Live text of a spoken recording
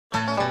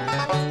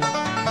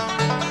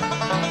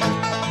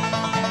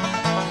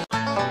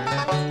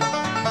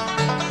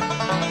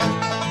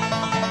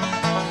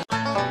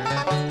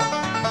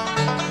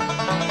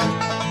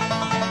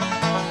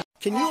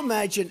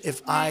imagine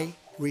if I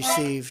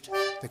received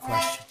the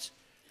questions?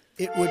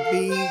 It would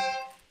be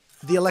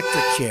the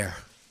electric chair.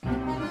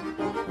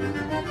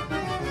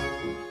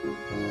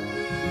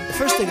 The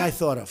first thing I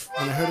thought of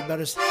when I heard about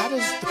it is, how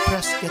does the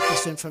press get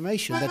this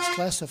information that's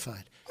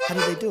classified? How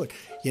do they do it?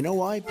 You know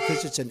why?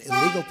 Because it's an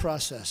illegal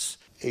process.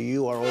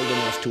 You are old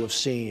enough to have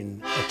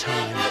seen a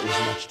time that was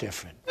much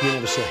different. You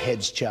never saw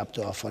heads chopped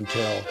off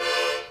until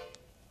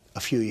a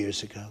few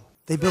years ago.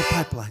 They built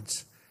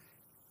pipelines,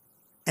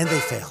 and they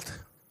failed.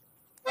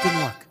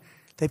 Didn't work.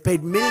 They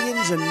paid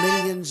millions and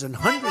millions and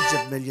hundreds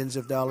of millions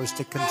of dollars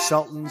to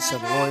consultants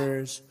and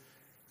lawyers,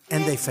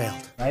 and they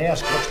failed. I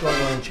asked, what's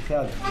going on in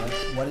Chicago? Right?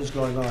 What is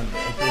going on?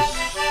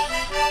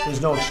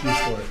 There's no excuse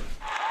for it.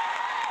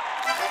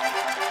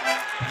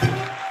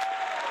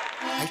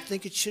 I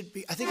think it should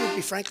be. I think it would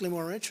be frankly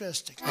more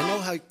interesting. I know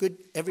how good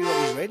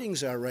everybody's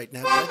ratings are right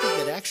now, but I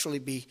think they'd actually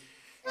be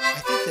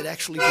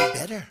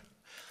better.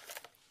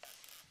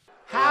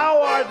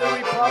 How are the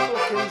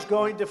Republicans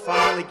going to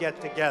finally get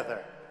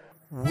together?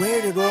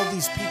 Where did all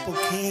these people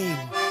came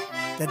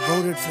that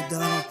voted for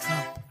Donald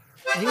Trump?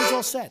 And he was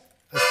all set.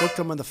 I spoke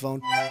to him on the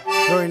phone.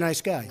 Very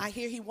nice guy. I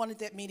hear he wanted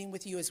that meeting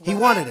with you as well. He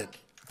wanted it,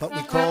 but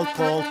we called.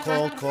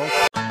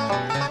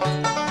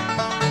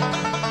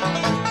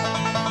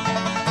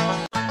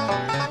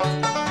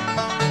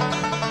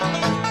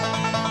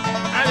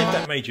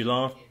 That made you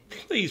laugh,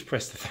 please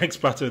press the thanks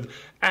button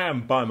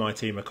and buy my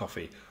team a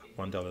coffee.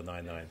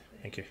 $1.99.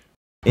 Thank you.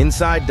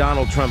 Inside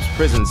Donald Trump's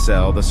prison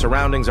cell, the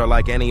surroundings are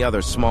like any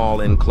other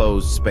small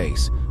enclosed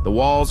space. The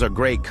walls are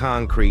gray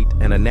concrete,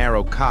 and a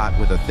narrow cot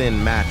with a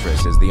thin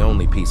mattress is the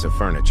only piece of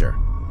furniture.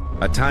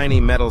 A tiny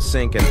metal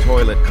sink and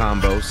toilet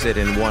combo sit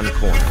in one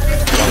corner,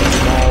 while a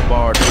small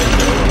barred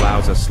window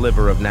allows a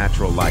sliver of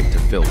natural light to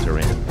filter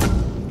in.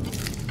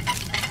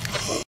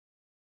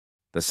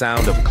 The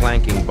sound of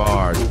clanking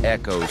bars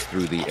echoes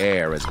through the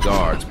air as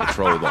guards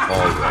patrol the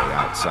hallway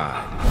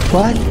outside.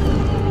 What?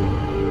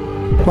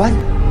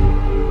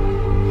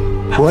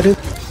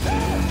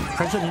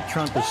 President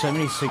Trump is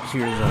 76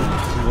 years old.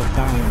 He will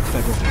die in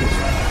federal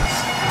prison.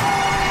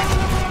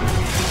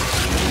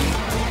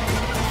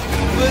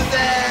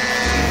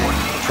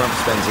 Trump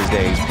spends his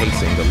days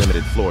pacing the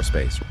limited floor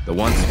space. The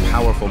once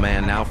powerful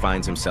man now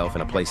finds himself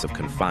in a place of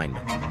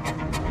confinement.